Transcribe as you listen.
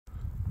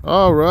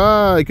All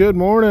right, good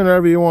morning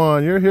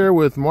everyone. You're here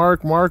with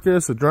Mark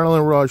Marcus,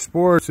 Adrenaline Rush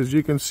Sports. As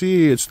you can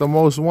see, it's the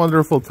most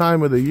wonderful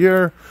time of the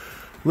year.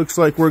 Looks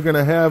like we're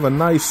gonna have a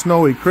nice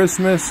snowy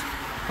Christmas.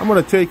 I'm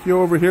gonna take you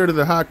over here to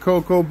the hot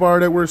cocoa bar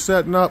that we're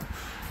setting up,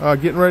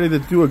 getting ready to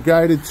do a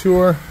guided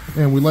tour,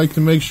 and we like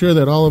to make sure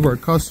that all of our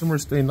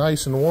customers stay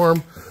nice and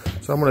warm.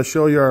 So I'm gonna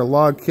show you our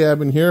log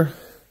cabin here.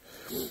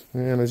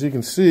 And as you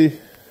can see,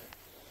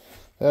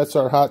 that's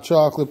our hot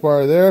chocolate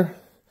bar there.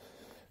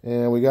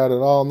 And we got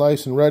it all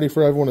nice and ready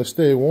for everyone to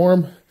stay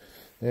warm.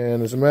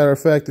 And as a matter of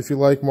fact, if you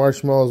like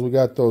marshmallows, we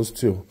got those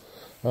too.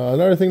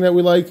 Another thing that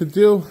we like to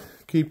do,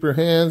 keep your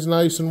hands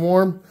nice and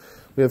warm.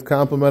 We have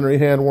complimentary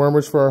hand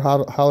warmers for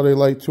our holiday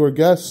light tour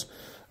guests.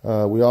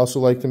 We also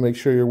like to make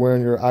sure you're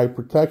wearing your eye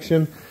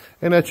protection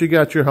and that you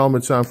got your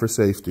helmets on for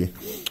safety.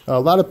 A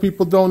lot of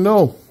people don't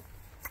know,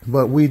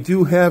 but we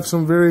do have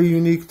some very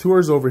unique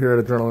tours over here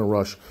at Adrenaline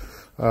Rush.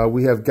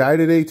 We have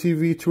guided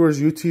ATV tours,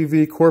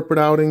 UTV, corporate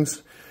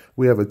outings.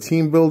 We have a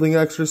team building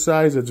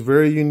exercise that's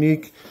very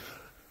unique.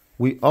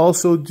 We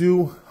also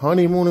do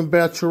honeymoon and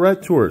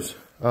bachelorette tours.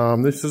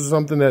 This is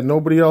something that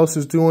nobody else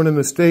is doing in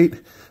the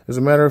state. As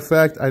a matter of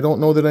fact, I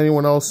don't know that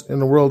anyone else in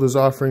the world is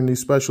offering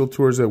these special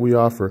tours that we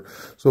offer.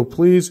 So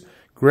please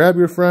grab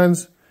your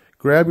friends,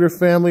 grab your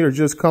family, or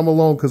just come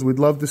along because we'd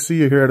love to see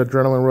you here at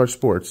Adrenaline Rush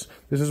Sports.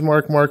 This is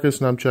Mark Marcus,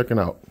 and I'm checking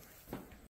out.